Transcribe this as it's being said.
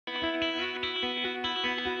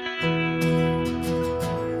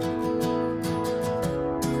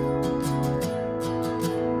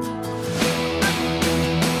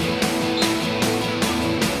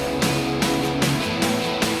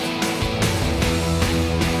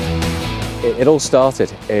It all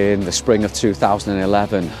started in the spring of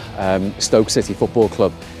 2011. Stoke City Football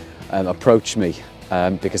Club approached me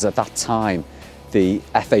because at that time the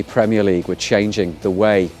FA Premier League were changing the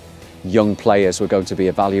way young players were going to be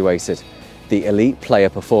evaluated. The elite player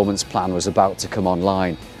performance plan was about to come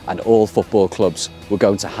online and all football clubs were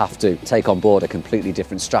going to have to take on board a completely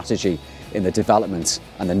different strategy in the development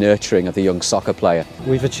and the nurturing of the young soccer player.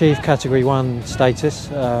 We've achieved Category 1 status.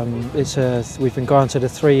 We've been granted a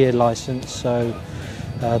 3-year licence, so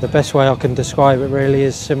the best way I can describe it really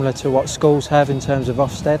is similar to what schools have in terms of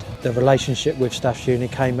Ofsted. The relationship with Staffordshire Uni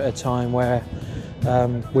came at a time where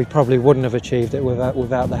we probably wouldn't have achieved it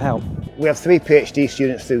without the help. We have 3 PhD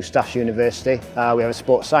students through Staffordshire University. We have a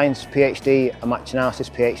sports science PhD, a match analysis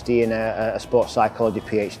PhD and a sports psychology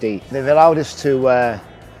PhD. They've allowed us to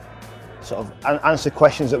sort of answer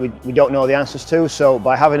questions that we don't know the answers to, so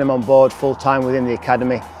by having them on board full-time within the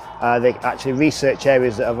academy, they actually research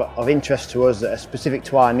areas that are of interest to us, that are specific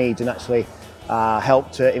to our needs, and actually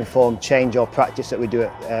help to inform change or practice that we do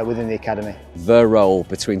within the academy. The role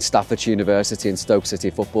between Staffordshire University and Stoke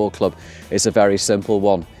City Football Club is a very simple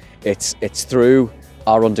one. It's through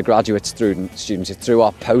our undergraduate students, it's through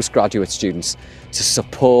our postgraduate students to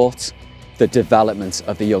support the development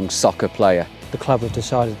of the young soccer player. The club have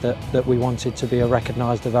decided that we wanted to be a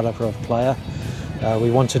recognised developer of player. We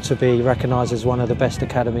wanted to be recognised as one of the best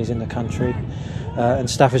academies in the country, and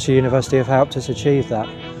Staffordshire University have helped us achieve that.